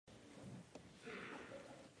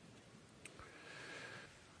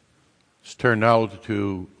Let's turn now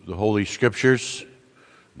to the Holy Scriptures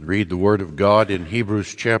and read the Word of God in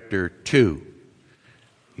Hebrews chapter 2.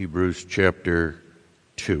 Hebrews chapter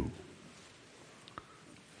 2.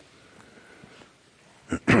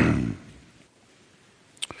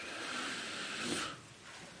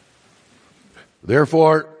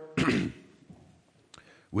 Therefore,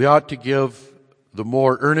 we ought to give the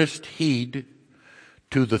more earnest heed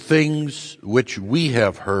to the things which we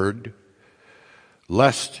have heard,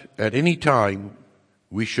 lest at any time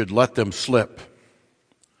we should let them slip.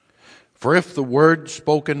 For if the word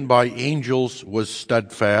spoken by angels was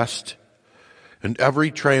steadfast, and every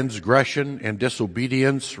transgression and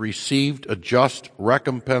disobedience received a just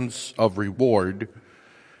recompense of reward,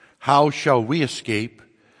 how shall we escape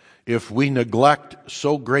if we neglect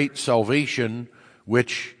so great salvation,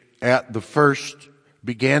 which at the first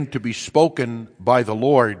began to be spoken by the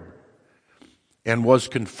Lord, and was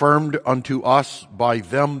confirmed unto us by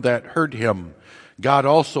them that heard him, God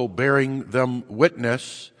also bearing them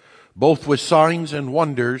witness, both with signs and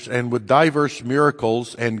wonders, and with diverse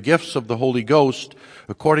miracles and gifts of the Holy Ghost,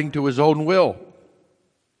 according to his own will.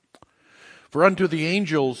 For unto the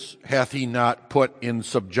angels hath he not put in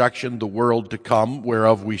subjection the world to come,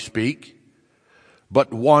 whereof we speak.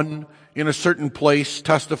 But one in a certain place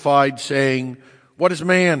testified, saying, What is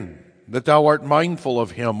man, that thou art mindful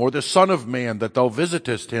of him, or the Son of Man, that thou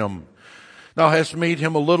visitest him? Thou hast made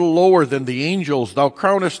him a little lower than the angels. Thou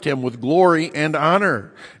crownest him with glory and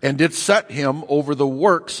honor, and didst set him over the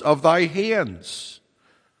works of thy hands.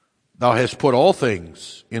 Thou hast put all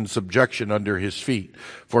things in subjection under his feet.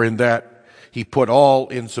 For in that he put all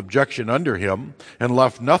in subjection under him, and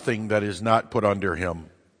left nothing that is not put under him.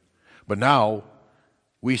 But now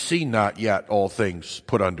we see not yet all things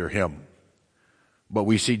put under him. But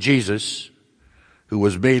we see Jesus, who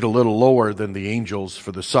was made a little lower than the angels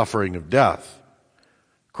for the suffering of death,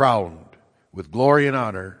 crowned with glory and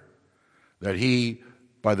honor, that he,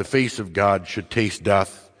 by the face of God, should taste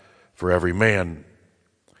death for every man.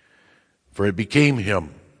 For it became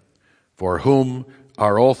him, for whom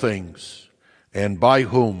are all things, and by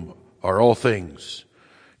whom are all things,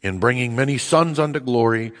 in bringing many sons unto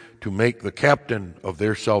glory, to make the captain of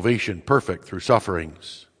their salvation perfect through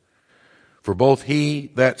sufferings. For both he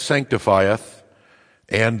that sanctifieth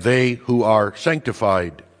and they who are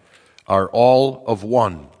sanctified are all of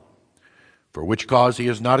one, for which cause he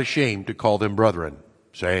is not ashamed to call them brethren,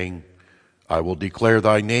 saying, I will declare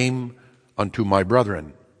thy name unto my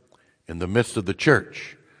brethren. In the midst of the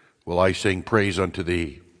church will I sing praise unto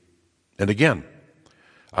thee. And again,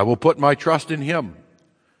 I will put my trust in him.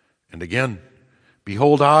 And again,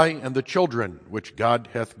 behold, I and the children which God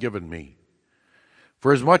hath given me.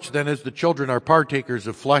 For as much then as the children are partakers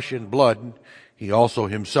of flesh and blood, he also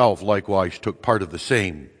himself likewise took part of the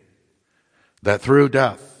same, that through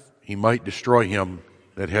death he might destroy him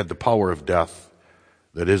that had the power of death,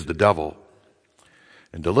 that is the devil,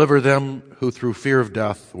 and deliver them who through fear of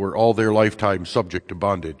death were all their lifetime subject to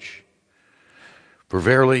bondage. For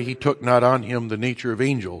verily he took not on him the nature of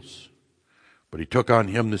angels, but he took on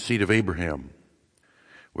him the seed of Abraham.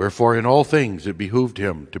 Wherefore in all things it behooved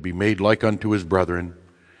him to be made like unto his brethren,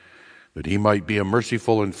 that he might be a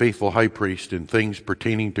merciful and faithful high priest in things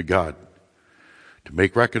pertaining to God, to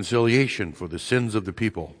make reconciliation for the sins of the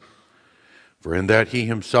people. For in that he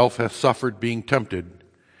himself hath suffered being tempted,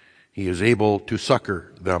 he is able to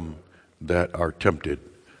succor them that are tempted.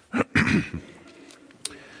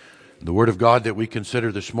 The word of God that we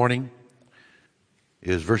consider this morning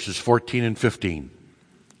is verses 14 and 15.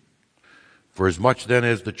 For as much then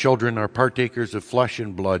as the children are partakers of flesh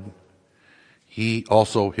and blood, he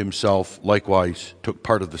also himself likewise took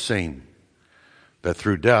part of the same, that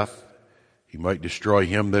through death he might destroy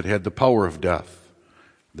him that had the power of death,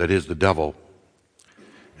 that is the devil,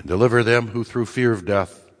 and deliver them who through fear of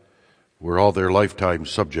death were all their lifetime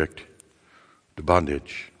subject to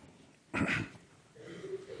bondage.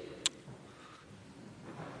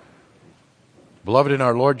 Beloved in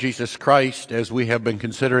our Lord Jesus Christ, as we have been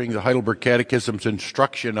considering the Heidelberg Catechism's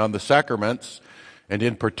instruction on the sacraments, and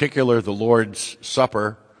in particular the Lord's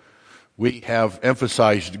Supper, we have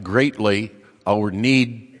emphasized greatly our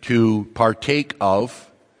need to partake of,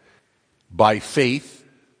 by faith,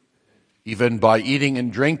 even by eating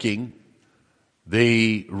and drinking,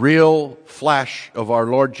 the real flesh of our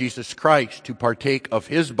Lord Jesus Christ, to partake of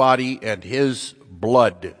his body and his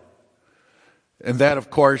blood. And that, of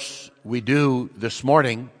course, we do this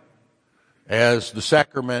morning as the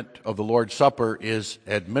sacrament of the Lord's Supper is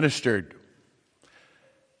administered.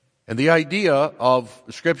 And the idea of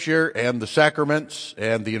Scripture and the sacraments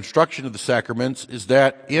and the instruction of the sacraments is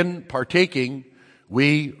that in partaking,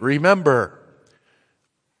 we remember.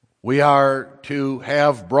 We are to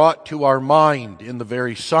have brought to our mind in the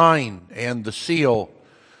very sign and the seal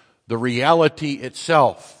the reality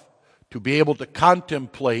itself, to be able to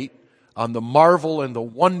contemplate on the marvel and the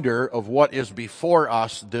wonder of what is before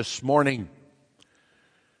us this morning.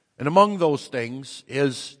 And among those things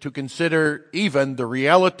is to consider even the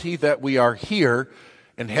reality that we are here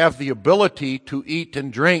and have the ability to eat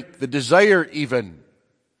and drink, the desire even,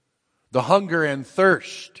 the hunger and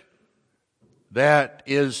thirst that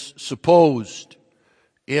is supposed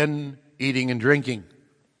in eating and drinking.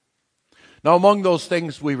 Now, among those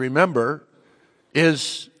things we remember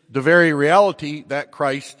is the very reality that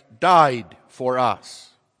Christ died for us.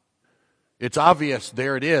 It's obvious,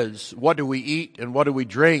 there it is. What do we eat and what do we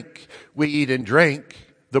drink? We eat and drink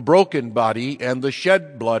the broken body and the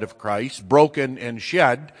shed blood of Christ, broken and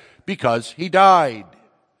shed because he died.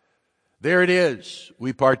 There it is.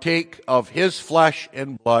 We partake of his flesh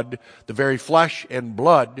and blood, the very flesh and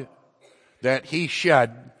blood that he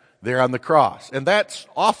shed there on the cross. And that's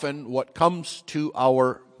often what comes to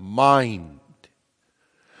our mind.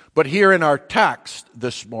 But here in our text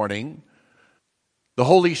this morning, the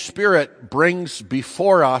Holy Spirit brings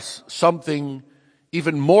before us something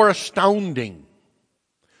even more astounding,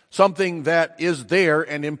 something that is there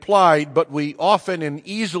and implied, but we often and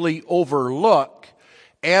easily overlook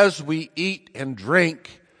as we eat and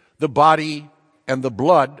drink the body and the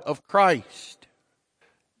blood of Christ.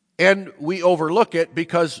 And we overlook it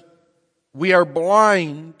because we are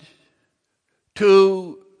blind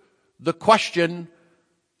to the question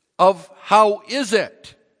of how is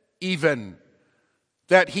it even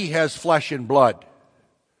that he has flesh and blood.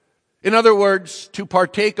 In other words, to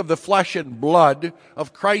partake of the flesh and blood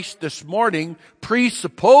of Christ this morning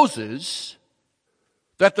presupposes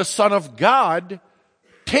that the Son of God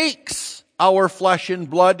takes our flesh and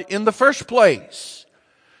blood in the first place.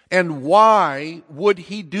 And why would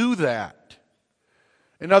he do that?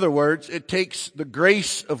 In other words, it takes the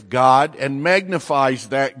grace of God and magnifies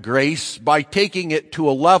that grace by taking it to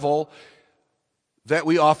a level that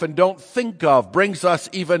we often don't think of, brings us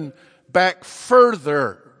even back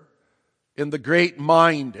further in the great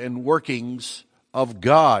mind and workings of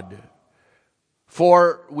God.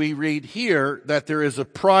 For we read here that there is a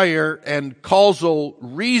prior and causal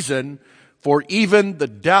reason for even the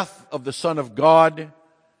death of the Son of God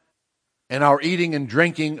and our eating and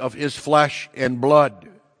drinking of his flesh and blood.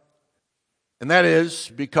 And that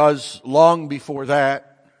is because long before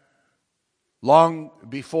that, long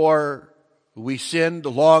before we sinned,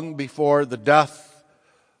 long before the death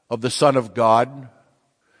of the Son of God,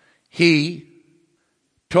 he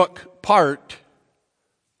took part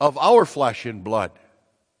of our flesh and blood.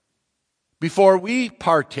 Before we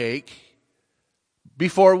partake,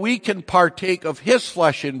 before we can partake of his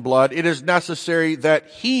flesh and blood, it is necessary that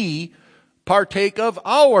he partake of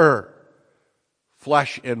our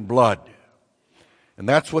flesh and blood. And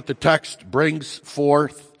that's what the text brings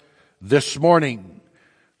forth this morning.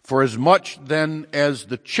 For as much then as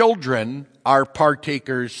the children are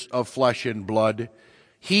partakers of flesh and blood,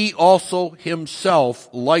 he also himself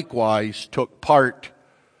likewise took part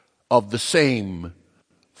of the same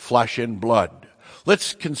flesh and blood.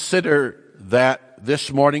 Let's consider that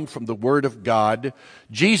this morning from the Word of God,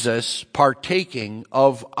 Jesus partaking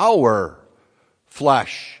of our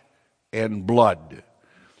flesh and blood.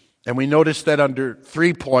 And we notice that under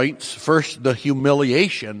 3 points. First, the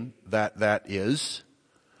humiliation that is.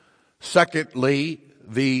 Secondly,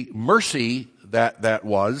 the mercy that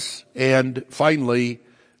was. And finally,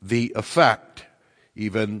 the effect,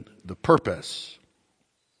 even the purpose.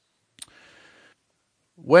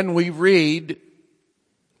 When we read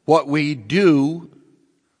what we do,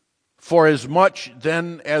 for as much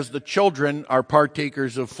then as the children are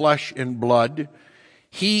partakers of flesh and blood,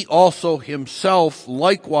 he also himself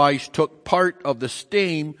likewise took part of the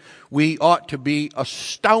same, we ought to be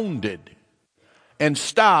astounded and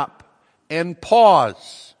stop and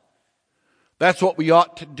pause. That's what we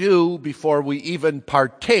ought to do before we even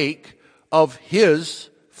partake of his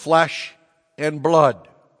flesh and blood.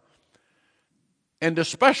 And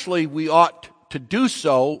especially we ought to do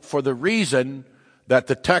so for the reason that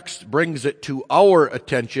the text brings it to our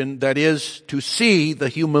attention, that is to see the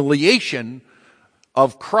humiliation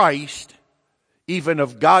of Christ, even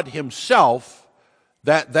of God himself,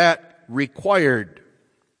 that required.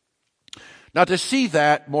 Now, to see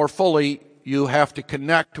that more fully, you have to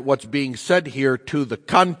connect what's being said here to the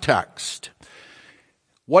context.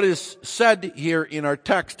 What is said here in our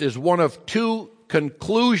text is one of two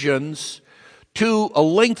conclusions to a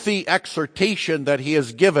lengthy exhortation that he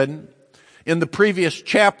has given in the previous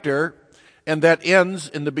chapter, and that ends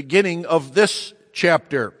in the beginning of this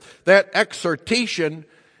chapter. That exhortation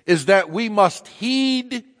is that we must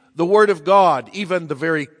heed the Word of God, even the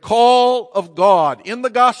very call of God in the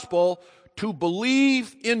gospel to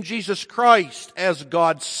believe in Jesus Christ as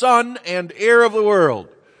God's Son and heir of the world.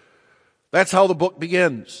 That's how the book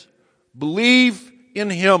begins. Believe in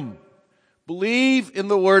Him. Believe in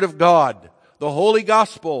the Word of God, the holy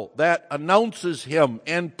gospel that announces Him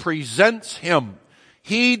and presents Him.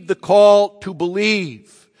 Heed the call to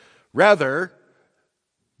believe rather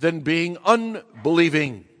than being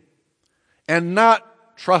unbelieving and not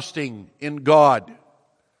trusting in God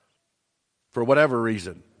for whatever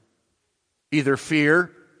reason. Either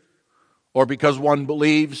fear or because one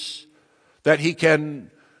believes that he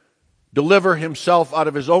can deliver himself out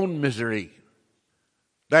of his own misery.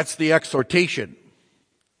 That's the exhortation.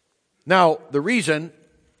 Now, the reason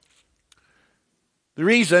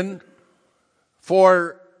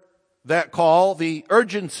for that call, the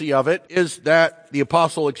urgency of it, is that the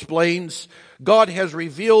apostle explains God has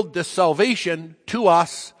revealed this salvation to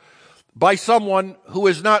us by someone who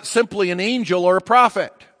is not simply an angel or a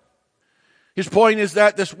prophet. His point is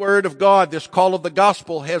that this word of God, this call of the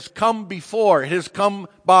gospel, has come before. It has come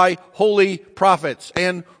by holy prophets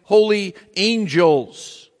and holy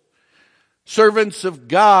angels, servants of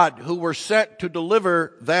God who were sent to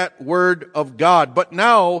deliver that word of God. But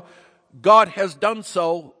now God has done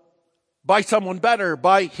so by someone better,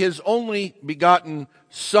 by His only begotten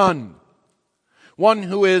Son, one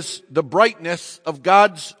who is the brightness of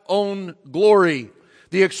God's own glory,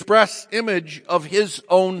 the express image of His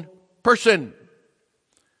own person,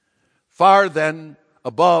 far then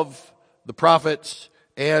above the prophets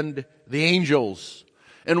and the angels,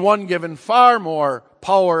 and one given far more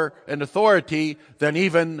power and authority than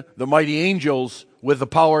even the mighty angels with the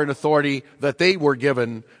power and authority that they were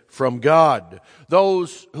given from God.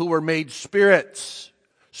 Those who were made spirits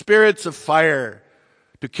of fire,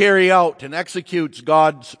 to carry out and execute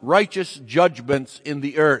God's righteous judgments in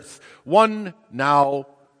the earth. One now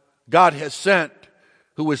God has sent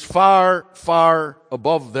who is far, far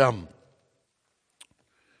above them.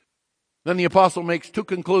 Then the apostle makes two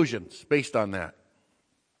conclusions based on that.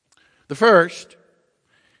 The first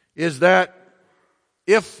is that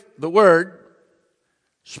if the word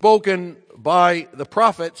spoken by the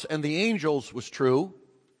prophets and the angels was true,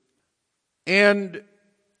 and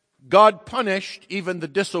God punished even the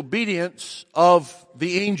disobedience of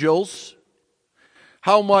the angels,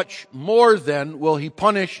 how much more then will He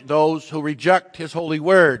punish those who reject His holy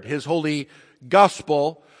word, His holy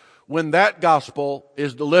gospel, when that gospel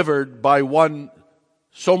is delivered by one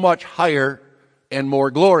so much higher and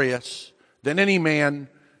more glorious than any man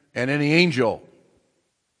and any angel?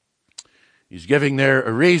 He's giving there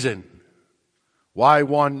a reason why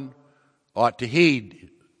one ought to heed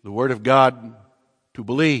the word of God, to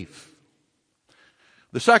believe.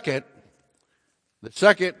 The second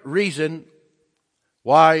reason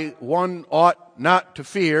why one ought not to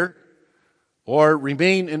fear or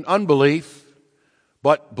remain in unbelief,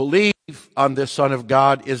 but believe on this Son of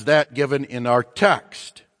God, is that given in our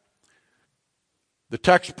text. The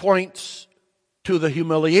text points to the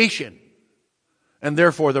humiliation and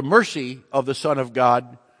therefore the mercy of the Son of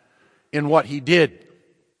God in what He did.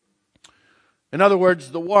 In other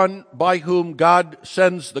words, the one by whom God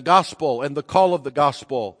sends the gospel and the call of the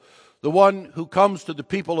gospel, the one who comes to the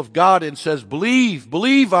people of God and says,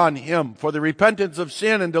 believe on Him for the repentance of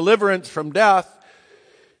sin and deliverance from death,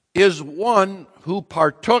 is one who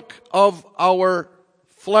partook of our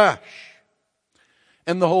flesh.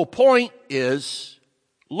 And the whole point is,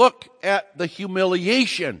 look at the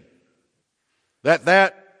humiliation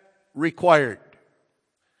that required.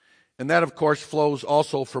 And that, of course, flows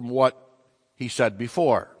also from what He said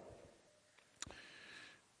before.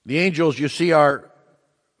 The angels, you see, are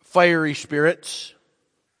fiery spirits.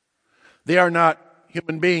 They are not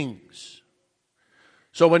human beings.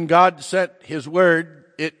 So when God sent His word,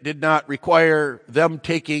 it did not require them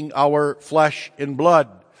taking our flesh and blood.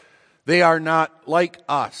 They are not like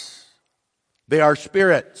us. They are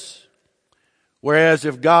spirits. Whereas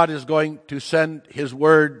if God is going to send His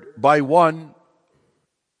word by one,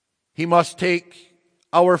 He must take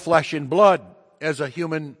our flesh and blood as a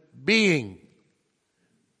human being.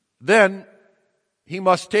 Then He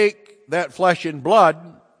must take that flesh and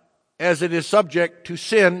blood as it is subject to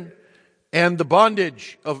sin and the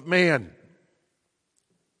bondage of man.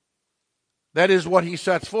 That is what He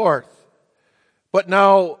sets forth. But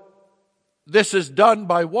now this is done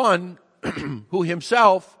by one who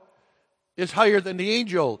Himself is higher than the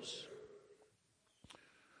angels.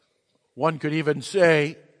 One could even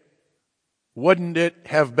say, wouldn't it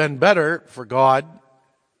have been better for God?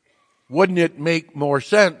 Wouldn't it make more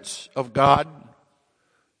sense of God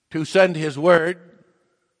to send His word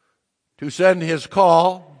to send his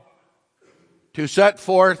call, to set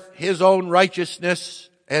forth his own righteousness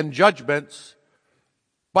and judgments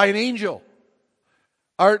by an angel?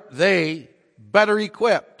 Aren't they better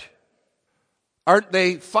equipped? Aren't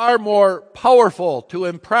they far more powerful to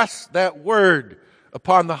impress that word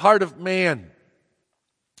upon the heart of man?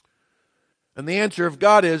 And the answer of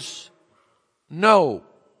God is no.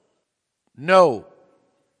 No.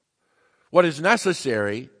 What is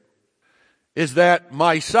necessary is that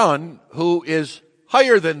my Son, who is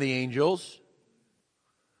higher than the angels,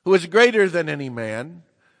 who is greater than any man,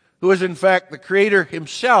 who is in fact the Creator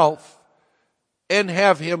himself, and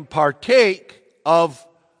have him partake of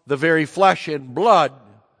the very flesh and blood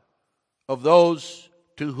of those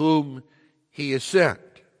to whom he is sent.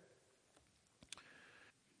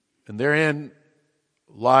 And therein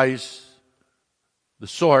lies the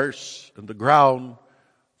source and the ground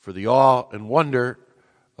for the awe and wonder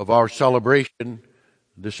of our celebration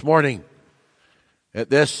this morning at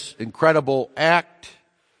this incredible act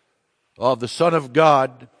of the Son of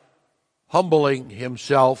God humbling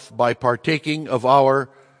himself by partaking of our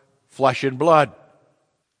flesh and blood.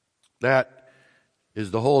 That is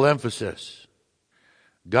the whole emphasis.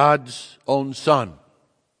 God's own Son,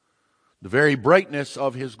 the very brightness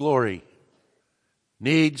of his glory,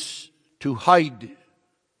 needs to hide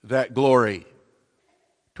that glory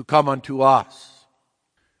to come unto us.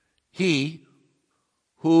 He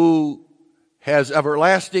who has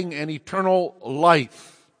everlasting and eternal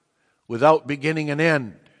life without beginning and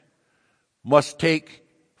end must take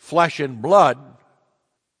flesh and blood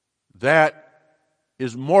that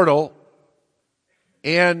is mortal,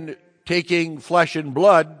 and taking flesh and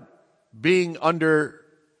blood, being under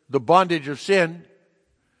the bondage of sin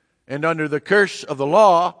and under the curse of the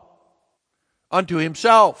law, unto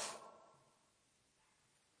himself.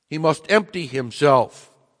 He must empty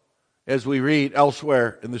himself, as we read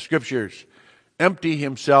elsewhere in the Scriptures, empty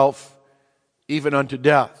himself even unto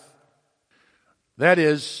death. That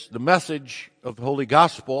is the message of the Holy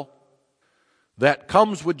Gospel that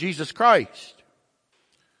comes with Jesus Christ.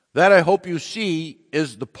 That, I hope you see,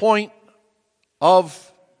 is the point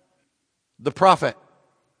of the prophet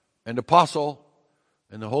and apostle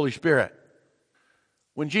and the Holy Spirit.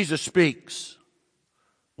 When Jesus speaks,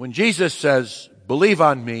 when Jesus says, "Believe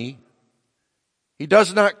on me," he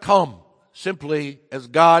does not come simply as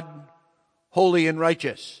God, holy and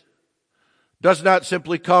righteous. Does not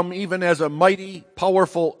simply come even as a mighty,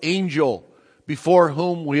 powerful angel before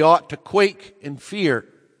whom we ought to quake in fear.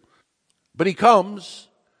 But he comes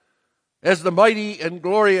as the mighty and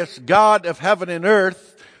glorious God of heaven and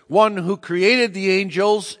earth, one who created the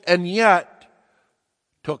angels and yet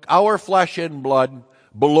took our flesh and blood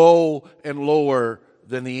below and lower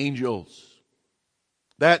than the angels.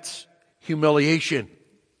 That's humiliation.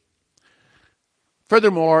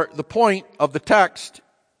 Furthermore, the point of the text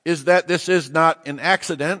is that this is not an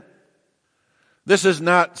accident. This is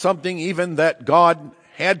not something even that God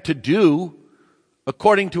had to do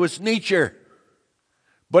according to his nature.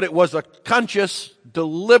 But it was a conscious,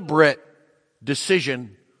 deliberate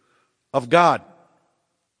decision of God.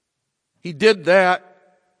 He did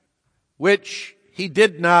that which he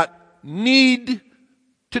did not need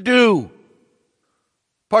to do.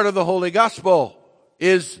 Part of the Holy Gospel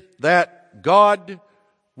is that God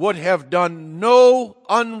would have done no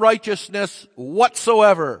unrighteousness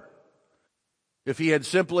whatsoever if he had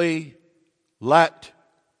simply let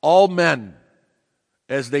all men,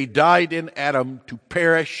 as they died in Adam, to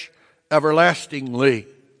perish everlastingly.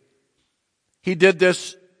 He did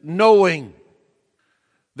this knowing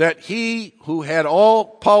that he who had all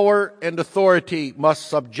power and authority must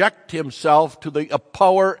subject himself to the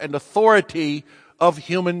power and authority of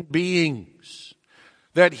human beings.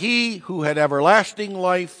 That he who had everlasting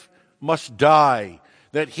life must die.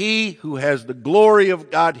 That he who has the glory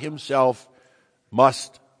of God himself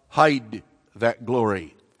must hide that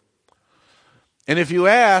glory. And if you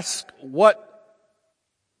ask, what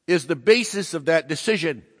is the basis of that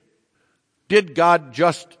decision? Did God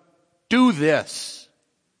just do this?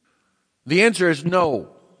 The answer is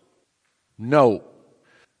no. No.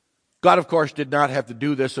 God, of course, did not have to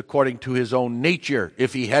do this according to his own nature.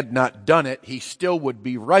 If he had not done it, he still would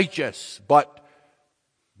be righteous. But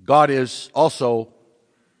God is also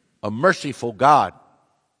a merciful God.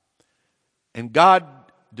 And God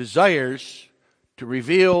desires to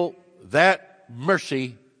reveal that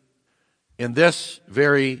mercy in this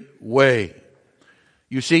very way.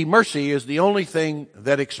 You see, mercy is the only thing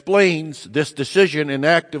that explains this decision and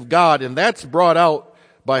act of God, and that's brought out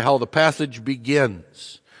by how the passage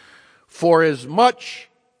begins. For as much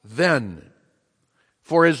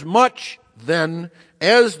then,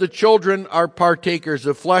 as the children are partakers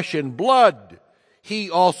of flesh and blood, he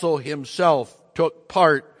also himself took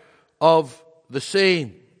part of the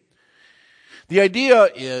same. The idea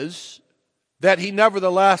is that he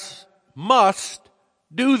nevertheless must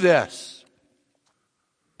do this.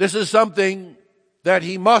 This is something that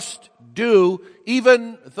he must do,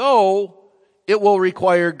 even though it will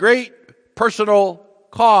require great personal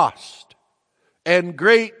cost and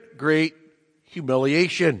great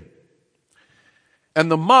humiliation. And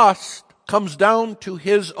the must comes down to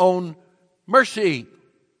his own mercy.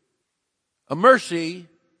 A mercy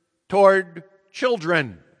toward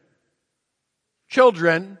children.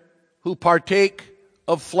 Children who partake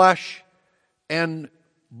of flesh and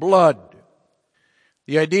blood.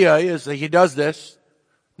 The idea is that he does this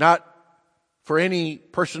not for any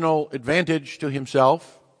personal advantage to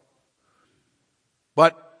himself,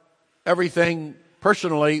 but everything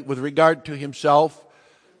personally with regard to himself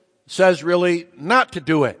says really not to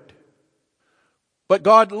do it. But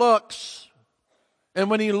God looks, and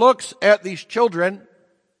when he looks at these children,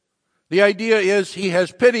 the idea is he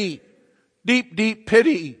has pity, deep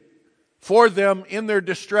pity for them in their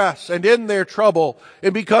distress and in their trouble.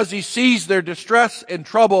 And because he sees their distress and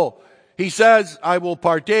trouble, he says, I will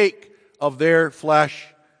partake of their flesh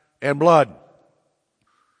and blood.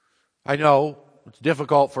 I know it's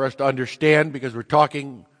difficult for us to understand because we're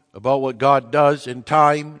talking about what God does in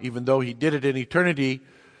time, even though he did it in eternity.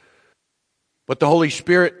 But the Holy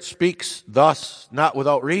Spirit speaks thus, not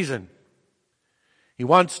without reason. He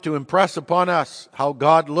wants to impress upon us how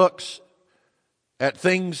God looks at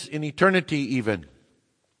things in eternity even.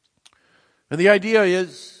 And the idea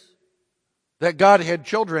is that God had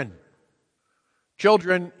children.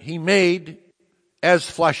 Children he made as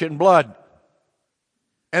flesh and blood.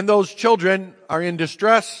 And those children are in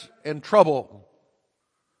distress and trouble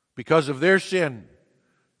because of their sin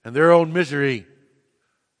and their own misery.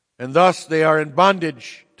 And thus they are in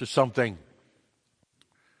bondage to something.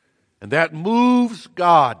 And that moves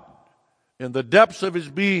God in the depths of his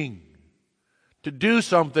being to do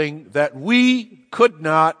something that we could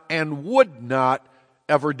not and would not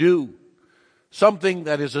ever do. Something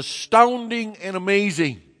that is astounding and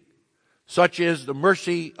amazing, such as the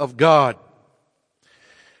mercy of God.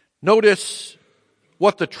 Notice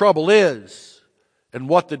what the trouble is and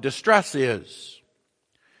what the distress is.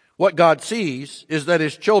 What God sees is that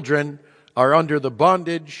his children are under the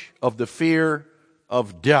bondage of the fear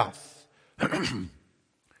of death.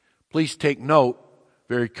 Please take note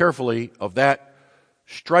very carefully of that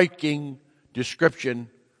striking description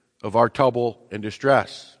of our trouble and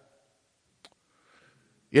distress.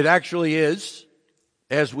 It actually is,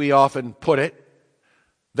 as we often put it,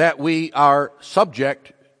 that we are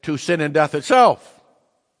subject to sin and death itself.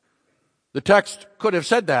 The text could have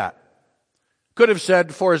said that. Could have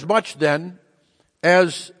said, for as much then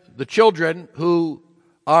as the children who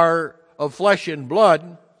are of flesh and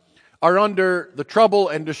blood are under the trouble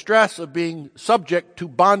and distress of being subject to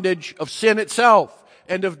bondage of sin itself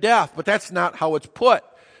and of death. But that's not how it's put.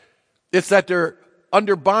 It's that they're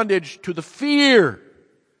under bondage to the fear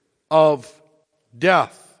of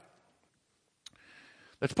death.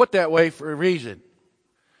 Let's put that way for a reason.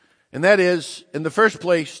 And that is, in the first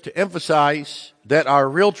place, to emphasize that our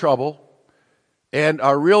real trouble and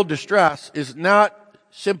our real distress is not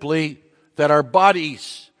simply that our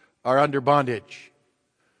bodies are under bondage.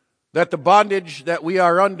 That the bondage that we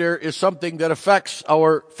are under is something that affects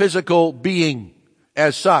our physical being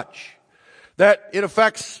as such. That it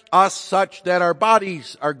affects us such that our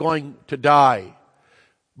bodies are going to die.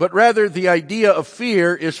 But rather the idea of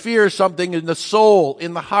fear is something in the soul,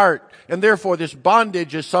 in the heart. And therefore this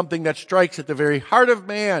bondage is something that strikes at the very heart of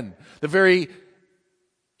man, the very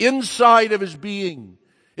inside of his being.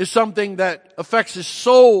 Is something that affects his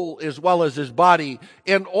soul as well as his body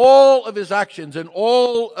and all of his actions and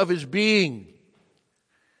all of his being.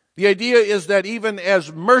 The idea is that even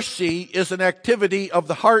as mercy is an activity of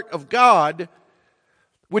the heart of God,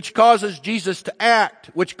 which causes Jesus to act,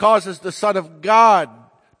 which causes the Son of God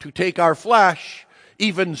to take our flesh,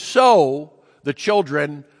 even so the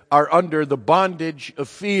children are under the bondage of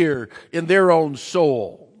fear in their own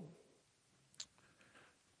soul.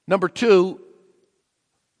 Number two,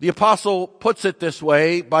 the apostle puts it this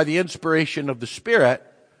way by the inspiration of the Spirit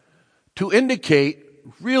to indicate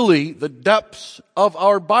really the depths of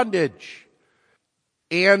our bondage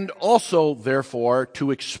and also, therefore, to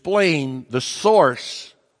explain the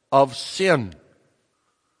source of sin.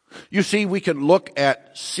 You see, we can look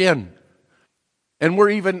at sin and we're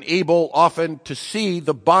even able often to see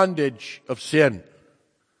the bondage of sin.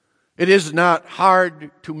 It is not hard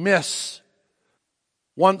to miss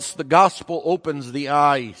once the gospel opens the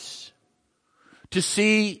eyes. to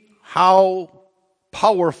see how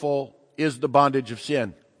powerful is the bondage of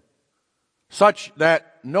sin, such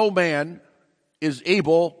that no man is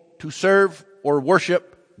able to serve or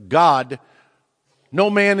worship God. No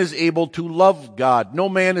man is able to love God. No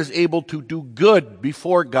man is able to do good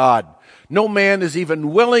before God. No man is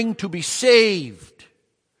even willing to be saved,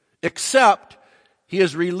 except he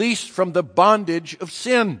is released from the bondage of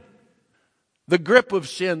sin. The grip of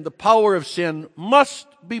sin, the power of sin must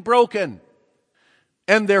be broken.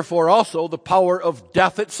 And therefore also the power of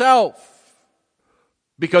death itself,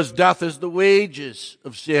 because death is the wages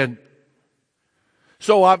of sin.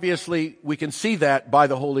 So obviously we can see that by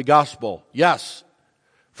the Holy Gospel. Yes,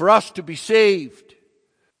 for us to be saved,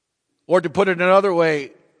 or to put it another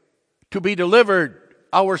way, to be delivered,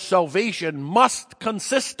 our salvation must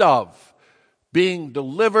consist of being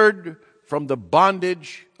delivered from the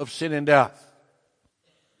bondage of sin and death.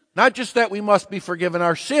 Not just that we must be forgiven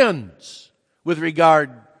our sins with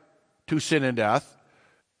regard to sin and death,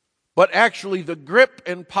 but actually the grip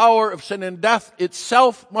and power of sin and death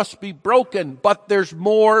itself must be broken, but there's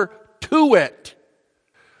more to it.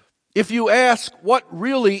 If you ask what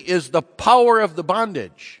really is the power of the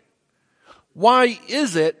bondage, why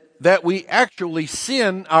is it that we actually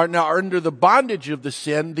sin, are now under the bondage of the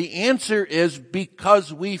sin? The answer is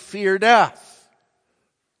because we fear death.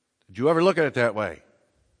 Did you ever look at it that way?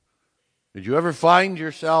 Did you ever find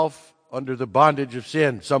yourself under the bondage of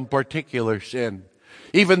sin, some particular sin?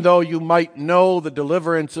 Even though you might know the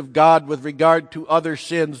deliverance of God with regard to other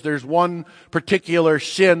sins, there's one particular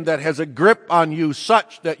sin that has a grip on you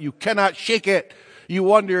such that you cannot shake it. You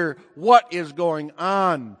wonder what is going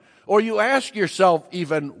on. Or you ask yourself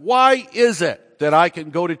even, why is it that I can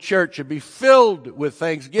go to church and be filled with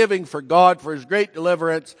thanksgiving for God for His great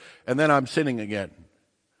deliverance, and then I'm sinning again?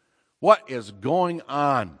 What is going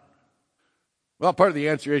on? Well, part of the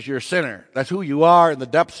answer is you're a sinner. That's who you are in the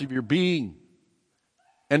depths of your being.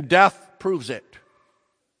 And death proves it.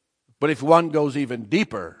 But if one goes even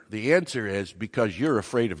deeper, the answer is because you're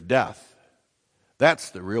afraid of death.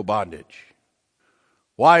 That's the real bondage.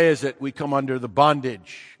 Why is it we come under the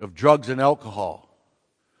bondage of drugs and alcohol?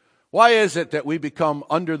 Why is it that we become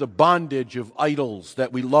under the bondage of idols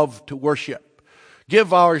that we love to worship?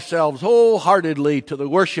 Give ourselves wholeheartedly to the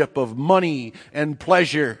worship of money and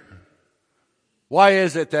pleasure. Why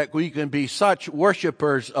is it that we can be such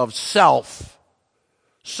worshipers of self,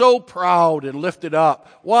 so proud and lifted up?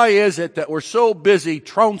 Why is it that we're so busy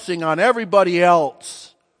trouncing on everybody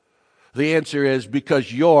else? The answer is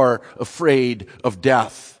because you're afraid of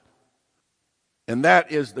death. And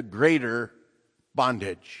that is the greater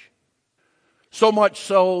bondage. So much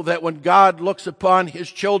so that when God looks upon His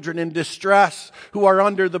children in distress, who are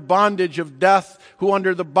under the bondage of death, who are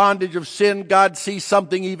under the bondage of sin, God sees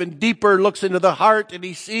something even deeper, looks into the heart, and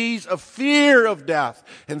He sees a fear of death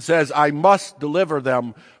and says, I must deliver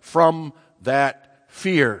them from that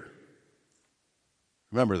fear.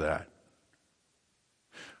 Remember that.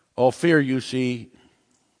 All fear, you see,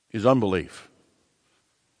 is unbelief.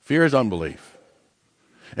 Fear is unbelief.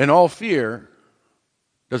 And all fear,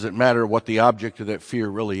 doesn't matter what the object of that fear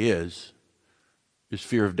really is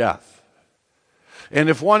fear of death. And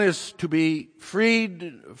if one is to be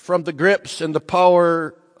freed from the grips and the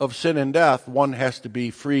power of sin and death, one has to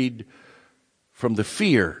be freed from the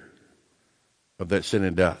fear of that sin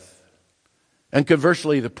and death. And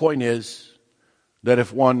conversely, the point is that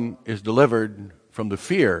if one is delivered from the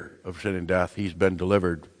fear of sin and death, he's been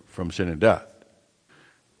delivered from sin and death.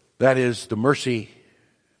 That is the mercy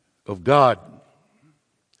of God.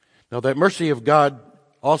 Now, that mercy of God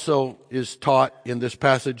also is taught in this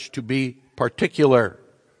passage to be particular.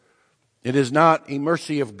 It is not a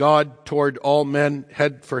mercy of God toward all men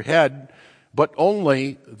head for head, but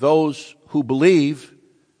only those who believe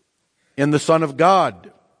in the Son of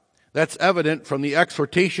God. That's evident from the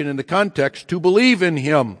exhortation in the context to believe in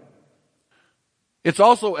Him. It's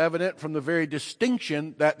also evident from the very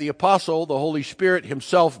distinction that the apostle, the Holy Spirit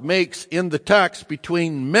Himself, makes in the text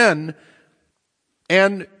between men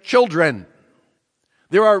and children.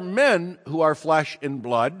 There are men who are flesh and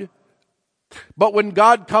blood, but when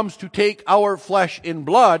God comes to take our flesh and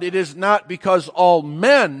blood, it is not because all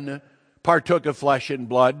men partook of flesh and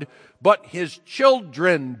blood, but His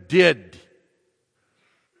children did.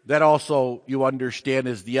 That also, you understand,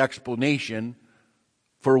 is the explanation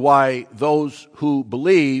for why those who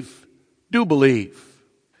believe do believe.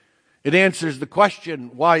 It answers the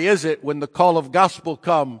question, why is it when the call of gospel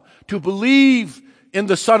come to believe in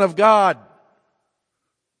the Son of God?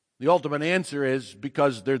 The ultimate answer is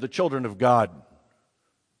because they're the children of God.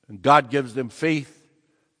 And God gives them faith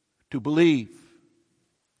to believe.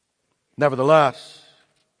 Nevertheless,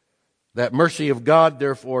 That mercy of God,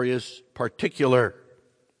 therefore, is particular.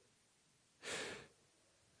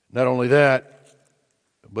 Not only that,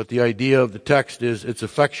 but the idea of the text is it's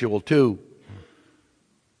effectual too.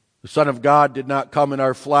 The Son of God did not come in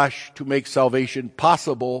our flesh to make salvation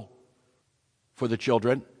possible for the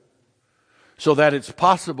children, so that it's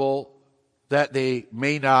possible that they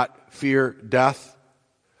may not fear death,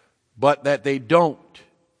 but that they don't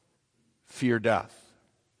fear death.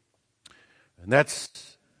 And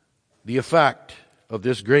that's the effect of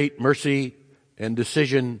this great mercy and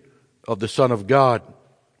decision of the Son of God.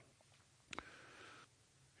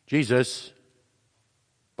 Jesus,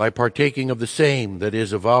 by partaking of the same, that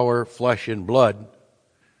is, of our flesh and blood,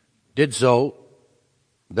 did so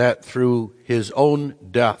that through his own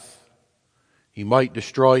death he might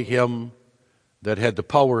destroy him that had the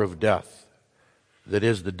power of death, that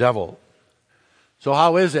is, the devil. So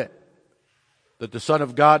how is it that the Son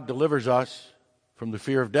of God delivers us from the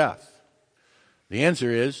fear of death? The answer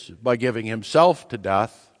is by giving himself to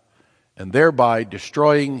death and thereby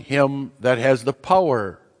destroying him that has the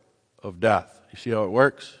power of death. You see how it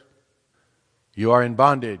works? You are in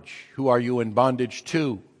bondage. Who are you in bondage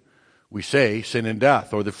to? We say sin and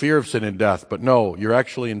death, or the fear of sin and death, but no, you're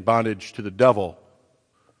actually in bondage to the devil.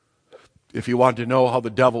 If you want to know how the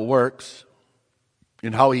devil works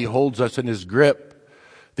and how he holds us in his grip,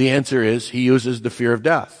 the answer is he uses the fear of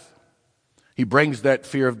death. He brings that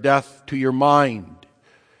fear of death to your mind.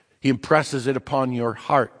 He impresses it upon your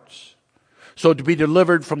hearts. So to be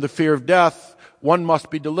delivered from the fear of death, one must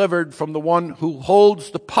be delivered from the one who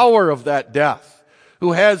holds the power of that death,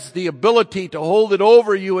 who has the ability to hold it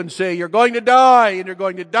over you and say, you're going to die, and you're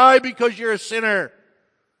going to die because you're a sinner.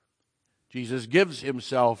 Jesus gives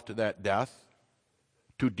himself to that death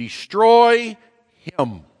to destroy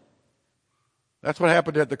him. That's what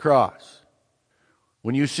happened at the cross.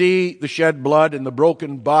 When you see the shed blood and the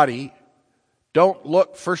broken body, don't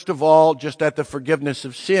look first of all just at the forgiveness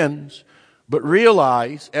of sins, but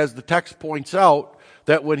realize, as the text points out,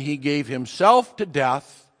 that when he gave himself to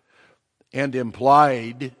death, and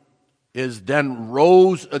implied is then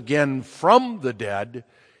rose again from the dead,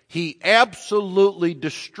 he absolutely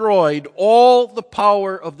destroyed all the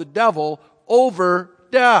power of the devil over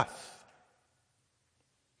death.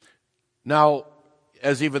 Now,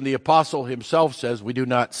 as even the apostle himself says, we do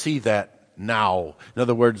not see that now. In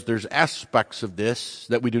other words, there's aspects of this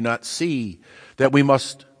that we do not see, that we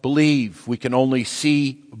must believe. We can only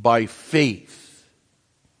see by faith.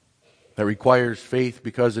 That requires faith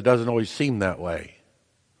because it doesn't always seem that way.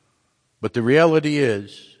 But the reality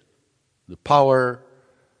is the power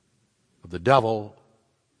of the devil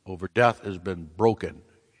over death has been broken,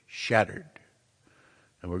 shattered.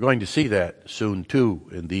 And we're going to see that soon too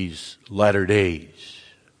in these latter days.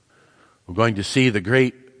 We're going to see the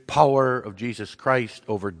great power of Jesus Christ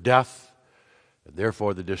over death, and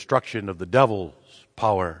therefore the destruction of the devil's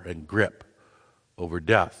power and grip over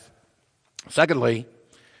death. Secondly,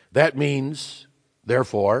 that means,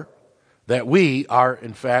 therefore, that we are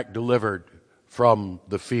in fact delivered from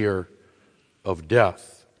the fear of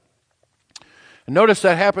death. And notice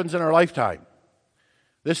that happens in our lifetime.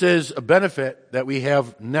 This is a benefit that we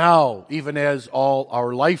have now, even as all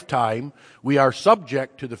our lifetime we are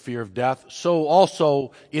subject to the fear of death, so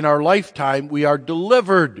also in our lifetime we are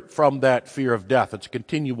delivered from that fear of death. It's a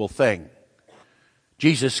continual thing.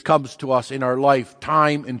 Jesus comes to us in our life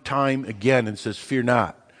time and time again and says, fear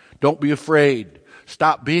not. Don't be afraid.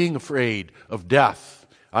 Stop being afraid of death.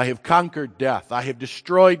 I have conquered death. I have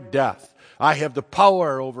destroyed death. I have the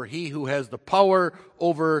power over he who has the power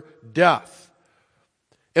over death.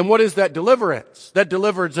 And what is that deliverance? That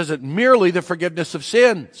deliverance isn't merely the forgiveness of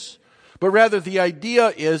sins, but rather the idea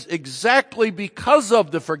is exactly because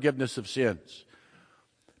of the forgiveness of sins.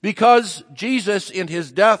 Because Jesus in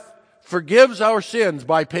his death forgives our sins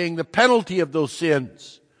by paying the penalty of those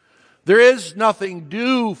sins. There is nothing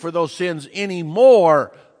due for those sins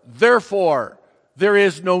anymore. Therefore, there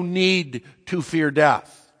is no need to fear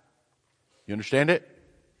death. You understand it?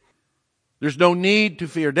 There's no need to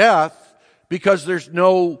fear death because there's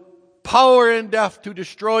no power in death to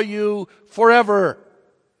destroy you forever.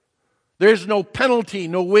 There's no penalty,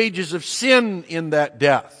 no wages of sin in that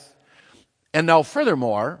death. And now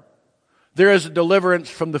furthermore, there is a deliverance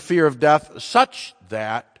from the fear of death such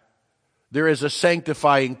that there is a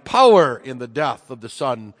sanctifying power in the death of the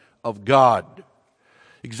Son of God.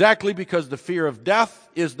 Exactly because the fear of death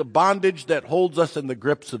is the bondage that holds us in the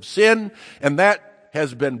grips of sin, and that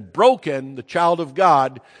has been broken, the child of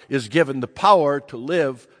God is given the power to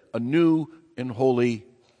live a new and holy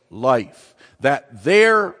life. That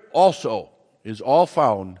there also is all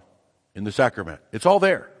found in the sacrament. It's all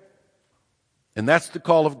there. And that's the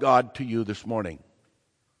call of God to you this morning.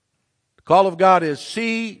 The call of God is,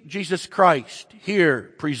 see Jesus Christ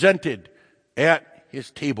here presented at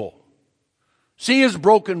his table. See his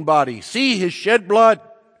broken body. See his shed blood.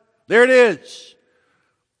 There it is.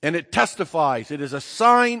 And it testifies. It is a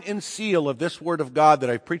sign and seal of this word of God that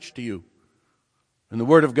I preached to you. And the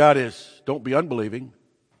word of God is, don't be unbelieving.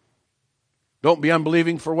 Don't be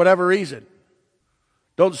unbelieving for whatever reason.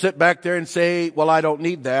 Don't sit back there and say, well, I don't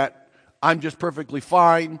need that. I'm just perfectly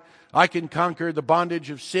fine. I can conquer the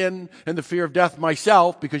bondage of sin and the fear of death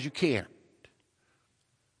myself, because you can't.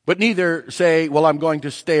 But neither say, well, I'm going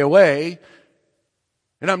to stay away,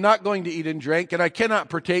 and I'm not going to eat and drink, and I cannot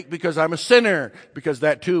partake because I'm a sinner, because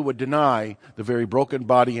that too would deny the very broken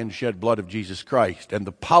body and shed blood of Jesus Christ and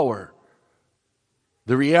the power,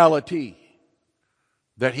 the reality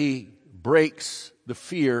that he breaks the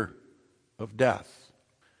fear of death.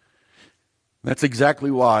 That's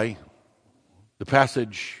exactly why the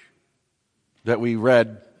passage that we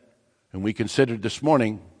read and we considered this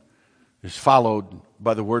morning is followed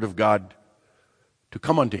by the word of God to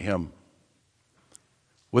come unto him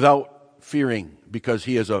without fearing, because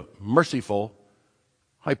he is a merciful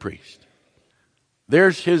high priest.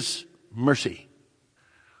 There's his mercy.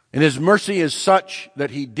 And his mercy is such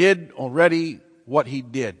that he did already what he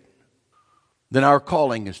did. Then our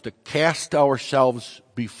calling is to cast ourselves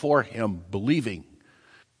before him, believing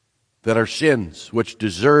that our sins, which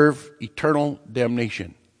deserve eternal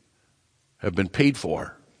damnation, have been paid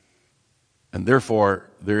for, and therefore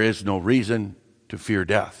there is no reason to fear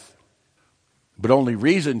death, but only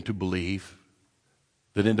reason to believe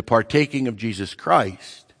that in the partaking of Jesus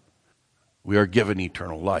Christ, we are given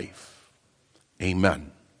eternal life.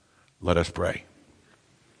 Amen. Let us pray.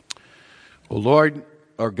 O Lord,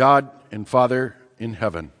 our God and Father in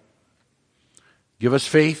heaven, give us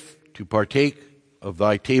faith to partake of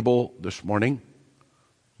thy table this morning,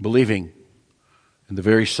 believing in the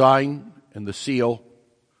very sign and the seal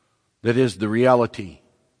that is the reality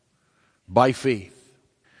by faith.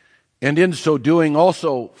 And in so doing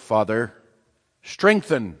also, Father,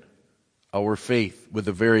 strengthen our faith with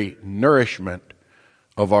the very nourishment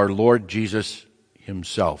of our Lord Jesus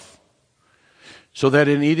himself, so that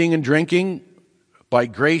in eating and drinking, by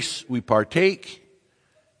grace we partake,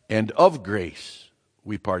 and of grace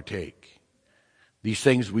we partake. These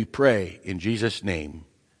things we pray in Jesus' name.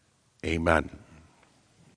 Amen.